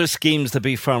the other schemes that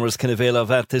beef farmers can avail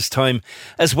of at this time,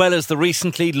 as well as the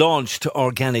recently launched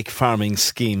organic farming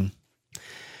scheme.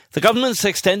 The government's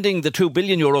extending the €2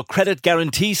 billion credit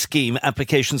guarantee scheme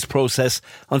applications process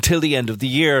until the end of the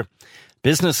year.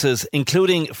 Businesses,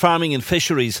 including farming and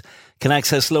fisheries, can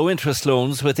access low-interest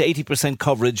loans with 80%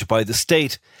 coverage by the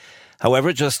state.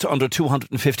 However, just under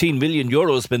 €215 million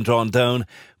has been drawn down,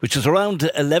 which is around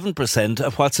 11%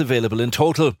 of what's available in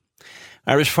total.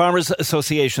 Irish Farmers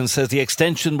Association says the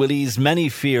extension will ease many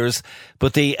fears,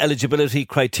 but the eligibility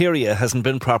criteria hasn't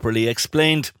been properly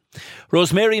explained.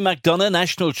 Rosemary McDonagh,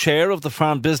 National Chair of the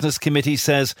Farm Business Committee,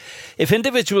 says if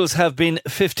individuals have been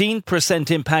 15%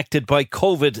 impacted by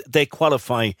COVID, they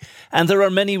qualify, and there are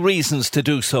many reasons to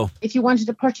do so. If you wanted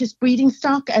to purchase breeding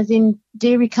stock, as in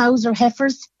dairy cows or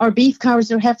heifers, or beef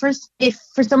cows or heifers, if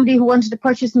for somebody who wanted to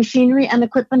purchase machinery and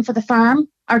equipment for the farm,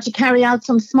 or to carry out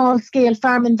some small-scale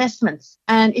farm investments,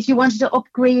 and if you wanted to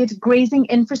upgrade grazing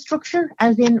infrastructure,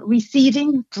 as in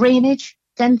reseeding, drainage,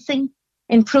 fencing,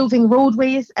 improving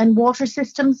roadways and water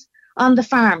systems on the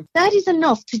farm. That is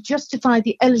enough to justify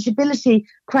the eligibility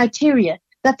criteria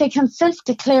that they can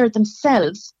self-declare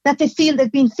themselves that they feel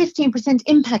they've been 15%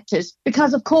 impacted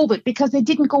because of COVID, because they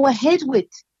didn't go ahead with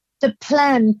the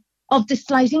plan of the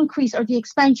slight increase or the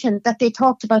expansion that they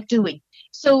talked about doing.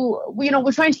 So,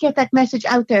 we're trying to get that message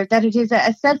out there that it is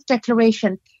a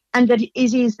self-declaration and that it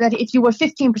is that if you were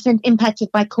 15%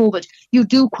 impacted by COVID, you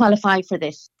do qualify for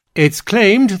this. It's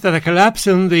claimed that a collapse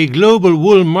in the global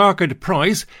wool market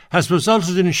price has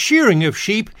resulted in shearing of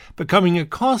sheep becoming a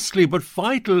costly but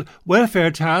vital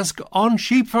welfare task on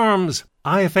sheep farms.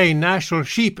 IFA National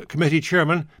Sheep Committee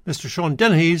Chairman Mr Sean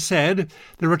Dennehy said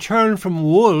the return from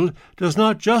wool does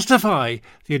not justify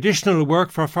the additional work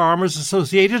for farmers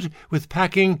associated with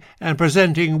packing and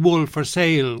presenting wool for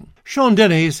sale. Sean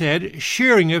Dennehy said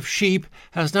shearing of sheep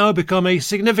has now become a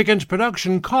significant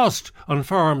production cost on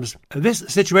farms. This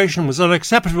situation was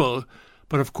unacceptable,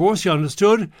 but of course he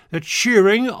understood that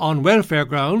shearing on welfare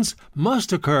grounds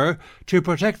must occur to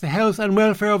protect the health and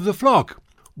welfare of the flock.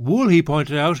 Wool, he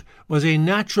pointed out, was a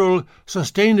natural,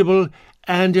 sustainable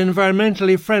and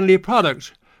environmentally friendly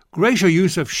product. Greater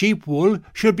use of sheep wool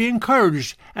should be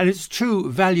encouraged and its true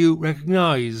value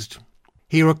recognised.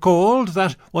 He recalled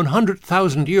that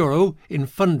 €100,000 in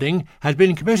funding had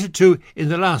been committed to in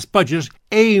the last budget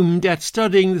aimed at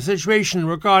studying the situation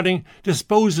regarding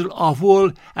disposal of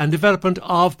wool and development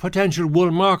of potential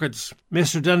wool markets.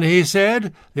 Mr Dennehy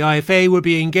said the IFA will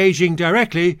be engaging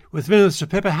directly with Minister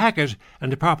Pippa Hackett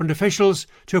and department officials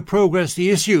to progress the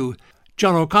issue.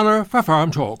 John O'Connor for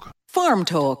Farm Talk. Farm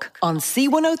Talk on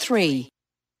C103.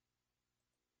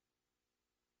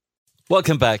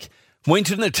 Welcome back.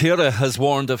 Mointon Atira has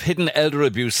warned of hidden elder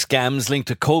abuse scams linked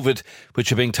to COVID,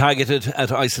 which are being targeted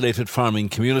at isolated farming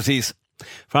communities.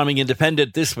 Farming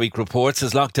Independent this week reports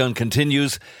as lockdown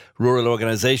continues, rural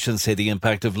organisations say the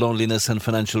impact of loneliness and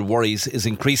financial worries is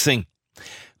increasing.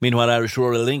 Meanwhile, Irish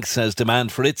Rural Link says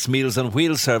demand for its Meals on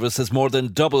Wheels service has more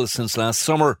than doubled since last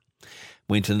summer.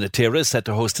 Mointon Atira is set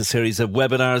to host a series of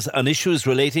webinars on issues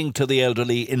relating to the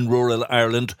elderly in rural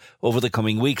Ireland over the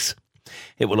coming weeks.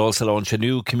 It will also launch a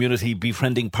new community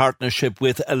befriending partnership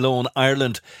with Alone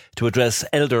Ireland to address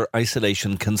elder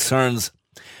isolation concerns.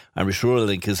 Irish Rural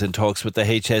Link is in talks with the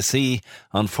HSE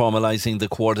on formalising the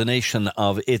coordination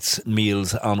of its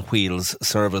Meals on Wheels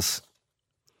service.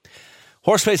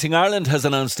 Horse Racing Ireland has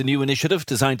announced a new initiative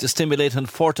designed to stimulate and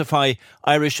fortify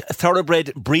Irish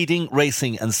thoroughbred breeding,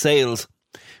 racing and sales.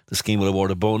 The scheme will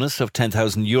award a bonus of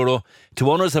 €10,000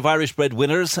 to owners of Irish bred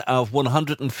winners of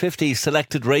 150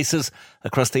 selected races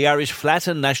across the Irish Flat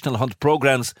and National Hunt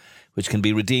programmes, which can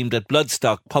be redeemed at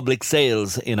Bloodstock public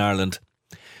sales in Ireland.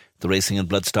 The racing and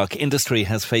bloodstock industry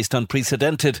has faced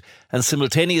unprecedented and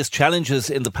simultaneous challenges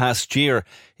in the past year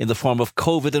in the form of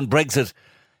COVID and Brexit.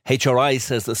 HRI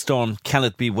says the storm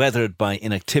cannot be weathered by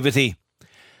inactivity.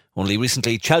 Only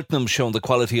recently, Cheltenham shown the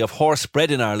quality of horse bred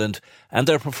in Ireland and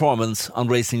their performance on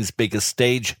racing's biggest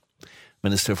stage.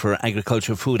 Minister for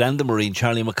Agriculture, Food and the Marine,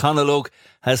 Charlie McConalogue,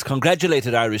 has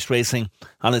congratulated Irish racing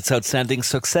on its outstanding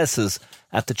successes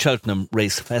at the Cheltenham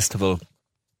Race Festival.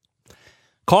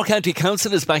 Cork County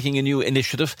Council is backing a new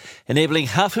initiative enabling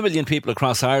 500,000 people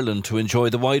across Ireland to enjoy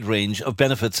the wide range of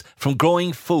benefits from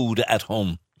growing food at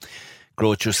home.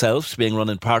 Grow It Yourselves, being run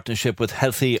in partnership with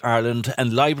Healthy Ireland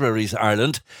and Libraries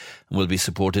Ireland, and will be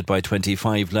supported by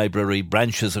 25 library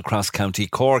branches across County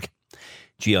Cork.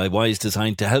 GIY is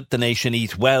designed to help the nation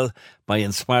eat well by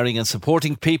inspiring and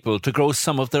supporting people to grow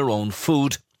some of their own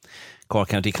food. Cork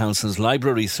County Council's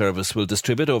library service will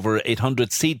distribute over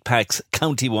 800 seed packs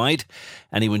county-wide.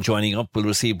 Anyone joining up will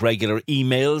receive regular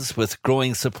emails with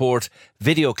growing support,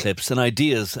 video clips and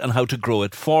ideas on how to grow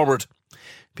it forward.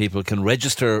 People can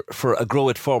register for a Grow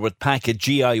It Forward pack at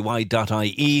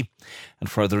giy.ie,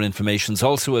 and further information is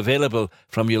also available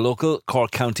from your local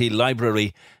Cork County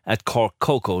Library at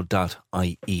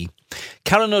corkcoco.ie.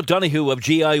 Karen O'Donoghue of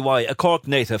GIY, a Cork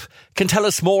native, can tell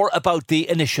us more about the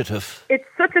initiative. It's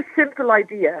such a simple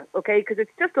idea, okay, because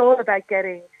it's just all about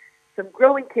getting some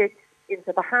growing kits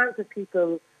into the hands of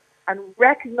people and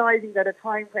recognising that at a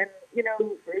time when,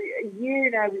 for a year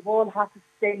now we've all had to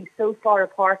stay so far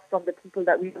apart from the people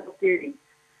that we love dearly.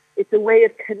 It's a way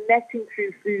of connecting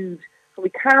through food. So we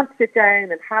can't sit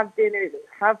down and have dinners and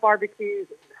have barbecues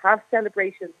and have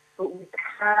celebrations, but we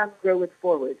can grow it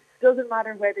forward. It doesn't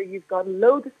matter whether you've got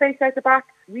loads of space out the back.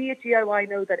 We at GIY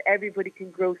know that everybody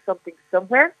can grow something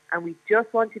somewhere, and we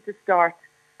just want you to start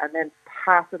and then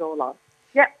pass it all on.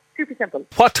 Yeah, super simple.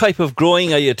 What type of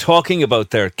growing are you talking about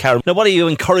there, Karen? Now, what are you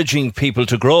encouraging people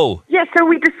to grow? Yeah, so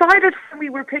we decided when we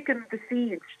were picking the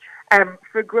seeds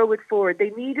for Grow It Forward,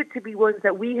 they needed to be ones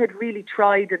that we had really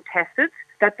tried and tested,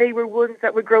 that they were ones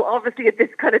that would grow obviously at this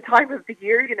kind of time of the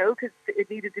year, because it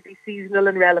needed to be seasonal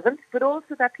and relevant, but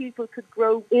also that people could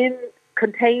grow in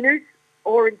containers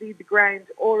or indeed the ground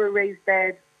or a raised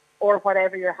bed or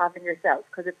whatever you're having yourself,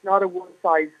 because it's not a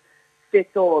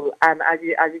one-size-fits-all, as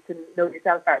you can know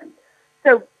yourself, Barry.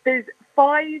 So there's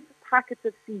 5 packets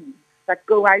of seeds that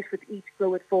go out with each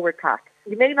Grow It Forward pack.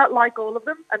 You may not like all of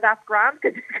them, and that's grand,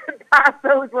 because you can pass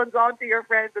those ones on to your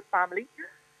friends and family.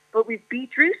 But we've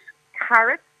beetroot,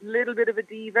 carrots, a little bit of a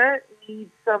diva,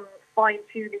 needs some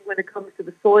fine-tuning when it comes to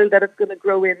the soil that it's going to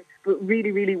grow in, but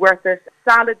really, really worth it.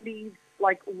 Salad leaves,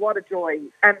 like, what a joy.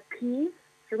 And peas.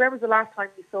 So when was the last time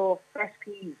you saw fresh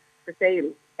peas for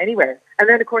sale anywhere? And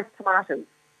then, of course, tomatoes.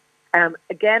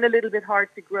 Again, a little bit hard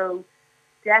to grow,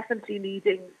 definitely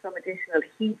needing some additional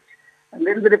heat, a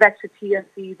little bit of extra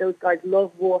TNC. Those guys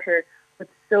love water, but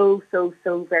so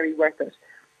very worth it.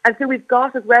 And so we've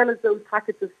got, as well as those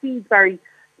packets of seeds, Barry,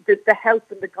 the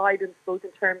help and the guidance, both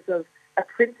in terms of a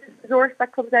printed resource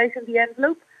that comes out in the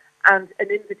envelope and an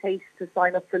invitation to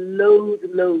sign up for loads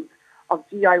and loads of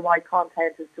DIY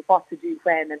content as to what to do,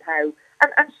 when and how.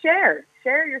 And share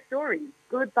your story,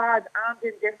 good, bad and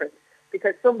indifferent,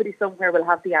 because somebody somewhere will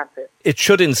have the answer. It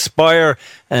should inspire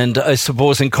and, I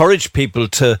suppose, encourage people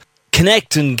to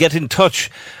connect and get in touch.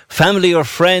 Family or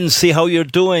friends, see how you're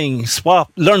doing,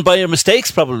 swap, learn by your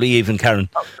mistakes probably even, Karen.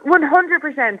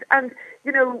 100%. And,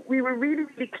 we were really,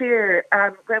 really clear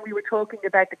when we were talking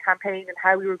about the campaign and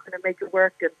how we were going to make it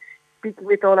work, and speaking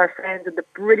with all our friends and the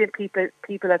brilliant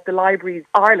people at the Libraries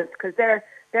Ireland, because they're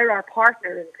our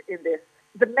partner in this.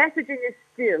 The messaging is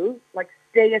still, like,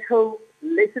 stay at home,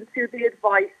 listen to the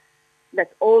advice,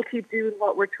 let's all keep doing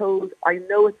what we're told. I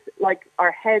know it's like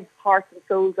our heads, hearts and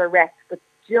souls are wrecked, but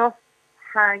just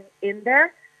hang in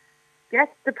there.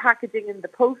 Get the packaging in the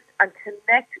post and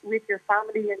connect with your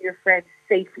family and your friends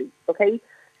safely, okay?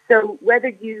 So whether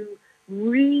you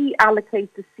reallocate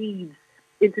the seeds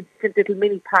into different little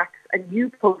mini packs and you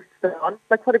post them on,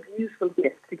 like, what a beautiful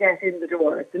gift to get in the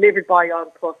door. It's delivered by On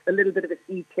Plus, a little bit of a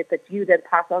seed kit that you then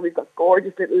pass on. We've got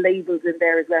gorgeous little labels in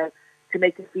there as well to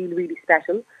make it feel really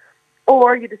special.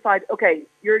 Or you decide, okay,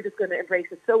 you're just going to embrace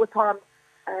a sew-a-thon,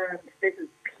 and this is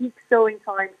peak sewing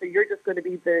time, so you're just going to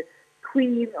be the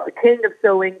queen or king of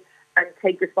sewing and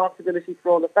take responsibility for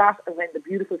all of that. And when the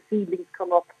beautiful seedlings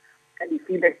come up and you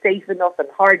feel they're safe enough and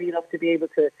hardy enough to be able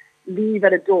to leave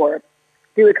at a door,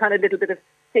 do a kind of little bit of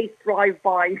safe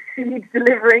drive-by seedling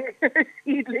delivering.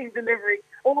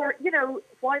 Or,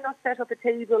 why not set up a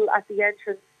table at the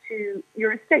entrance to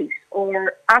your estate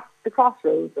or at the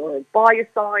crossroads or buy a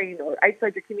sign or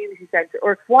outside your community centre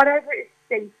or whatever is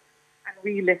safe and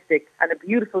realistic, and a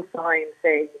beautiful sign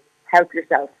saying, help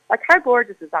yourself. Like, how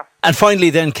gorgeous is that? And finally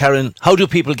then, Karen, how do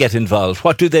people get involved?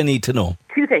 What do they need to know?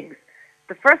 2 things.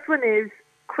 The first one is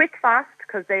quick, fast,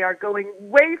 because they are going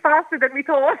way faster than we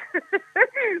thought,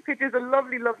 which is a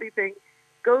lovely, lovely thing.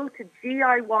 Go to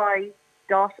GIY.ie,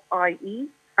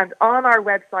 and on our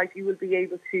website you will be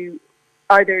able to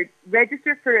either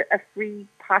register for a free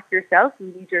pack yourself. We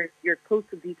need your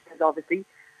postal details, obviously,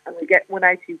 and we'll get one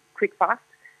out to you quick, fast.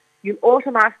 You'll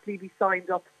automatically be signed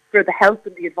up for the help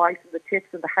and the advice and the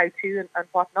tips and the how-to and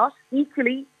whatnot.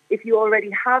 Equally, if you already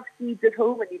have seeds at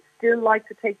home and you'd still like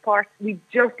to take part, we'd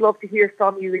just love to hear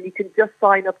from you, and you can just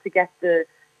sign up to get the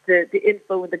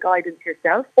info and the guidance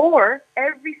yourself. Or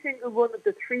every single one of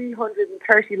the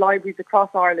 330 libraries across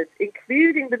Ireland,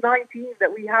 including the 19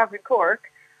 that we have in Cork,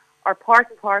 are part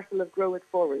and parcel of Grow It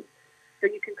Forward. So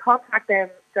you can contact them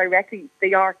directly.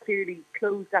 They are clearly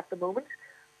closed at the moment,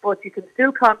 but you can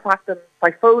still contact them by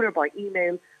phone or by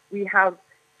email. We have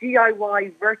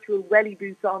DIY virtual welly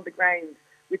boots on the ground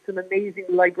with some amazing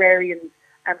librarians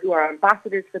who are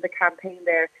ambassadors for the campaign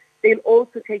there. They'll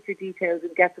also take your details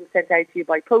and get them sent out to you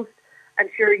by post. And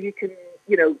sure, you can,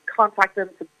 contact them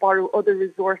to borrow other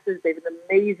resources. They have an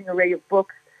amazing array of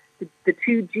books. The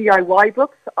 2 DIY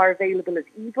books are available as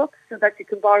ebooks so that you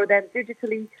can borrow them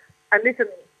digitally. And listen,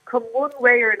 come one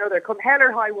way or another, come hell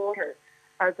or high water,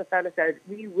 as the fella said,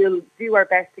 we will do our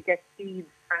best to get seeds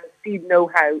and seed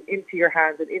know-how into your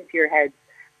hands and into your heads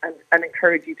and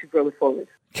encourage you to grow it forward.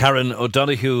 Karen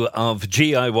O'Donoghue of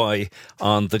GIY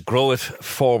on the Grow It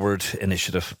Forward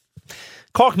initiative.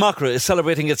 Cork Macra is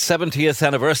celebrating its 70th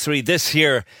anniversary this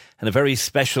year, and a very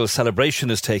special celebration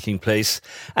is taking place.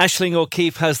 Aisling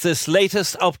O'Keefe has this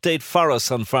latest update for us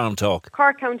on Farm Talk.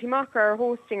 Cork County Macra are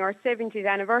hosting our 70th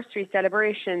anniversary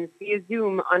celebrations via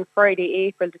Zoom on Friday,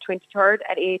 April the 23rd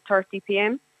at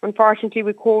 8:30pm. Unfortunately,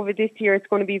 with COVID this year, it's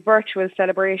going to be virtual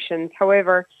celebrations.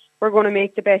 However, we're going to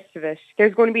make the best of it.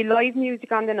 There's going to be live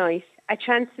music on the night, a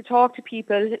chance to talk to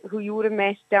people who you would have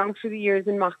met down through the years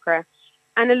in Macra,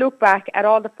 and a look back at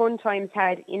all the fun times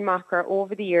had in Macra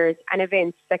over the years and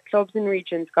events that clubs and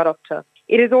regions got up to.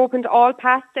 It is open to all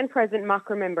past and present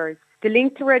Macra members. The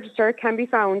link to register can be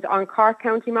found on Cork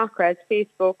County Macra's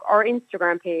Facebook or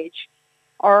Instagram page,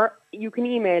 or you can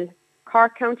email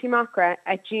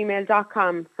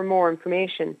corkcountymacra@gmail.com for more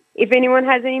information. If anyone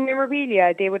has any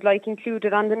memorabilia they would like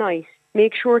included on the night,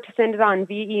 make sure to send it on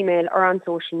via email or on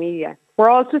social media. We're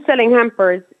also selling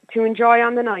hampers to enjoy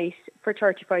on the night for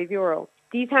 €35.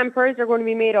 These hampers are going to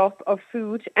be made up of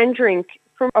food and drink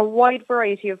from a wide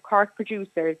variety of Cork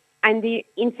producers, and the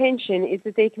intention is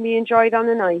that they can be enjoyed on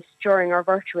the night during our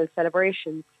virtual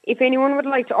celebrations. If anyone would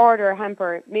like to order a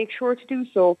hamper, make sure to do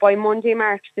so by Monday,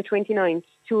 March the 29th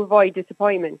to avoid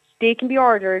disappointment. They can be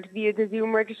ordered via the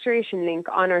Zoom registration link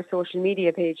on our social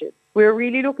media pages. We're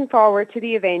really looking forward to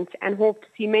the event and hope to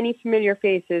see many familiar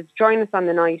faces join us on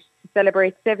the night to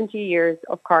celebrate 70 years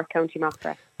of Cork County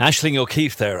Macra. Aisling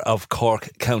O'Keefe there of Cork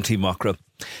County Macra.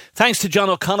 Thanks to John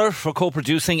O'Connor for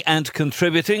co-producing and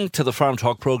contributing to the Farm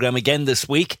Talk programme again this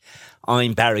week.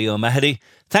 I'm Barry O'Mahony.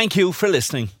 Thank you for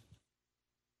listening.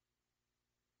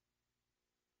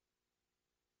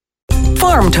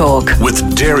 Farm Talk with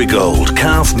Dairygold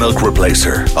Calf Milk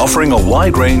Replacer, offering a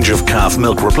wide range of calf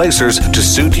milk replacers to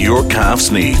suit your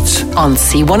calf's needs. on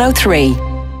C103.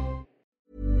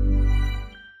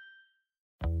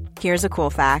 Here's a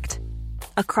cool fact.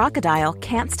 A crocodile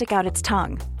can't stick out its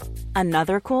tongue.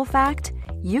 Another cool fact,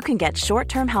 you can get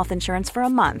short-term health insurance for a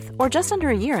month or just under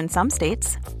a year in some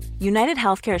states. United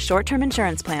Healthcare short-term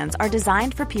insurance plans are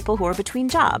designed for people who are between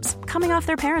jobs, coming off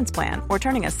their parents' plan, or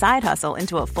turning a side hustle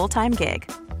into a full-time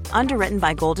gig. Underwritten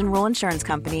by Golden Rule Insurance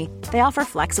Company, they offer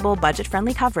flexible,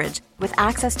 budget-friendly coverage with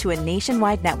access to a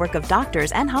nationwide network of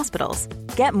doctors and hospitals.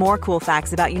 Get more cool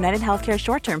facts about United Healthcare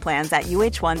short-term plans at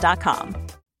uh1.com.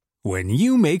 When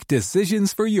you make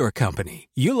decisions for your company,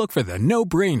 you look for the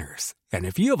no-brainers. And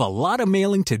if you have a lot of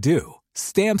mailing to do,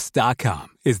 Stamps.com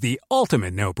is the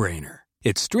ultimate no-brainer.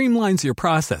 It streamlines your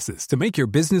processes to make your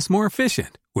business more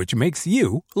efficient, which makes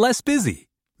you less busy.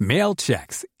 Mail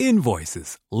checks,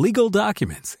 invoices, legal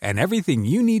documents, and everything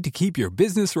you need to keep your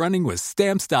business running with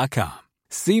Stamps.com.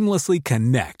 Seamlessly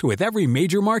connect with every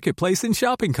major marketplace and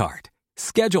shopping cart.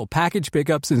 Schedule package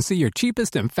pickups and see your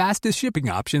cheapest and fastest shipping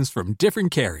options from different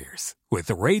carriers,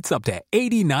 with rates up to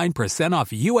 89%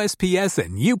 off USPS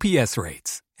and UPS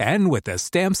rates. And with the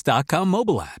Stamps.com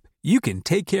mobile app, you can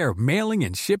take care of mailing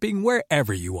and shipping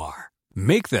wherever you are.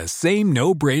 Make the same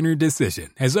no-brainer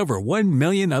decision as over 1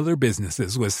 million other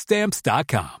businesses with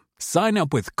Stamps.com. Sign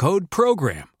up with code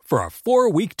PROGRAM for a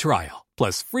 4-week trial,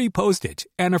 plus free postage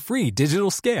and a free digital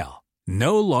scale.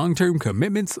 No long-term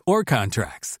commitments or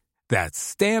contracts. That's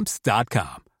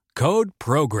Stamps.com. Code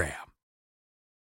PROGRAM.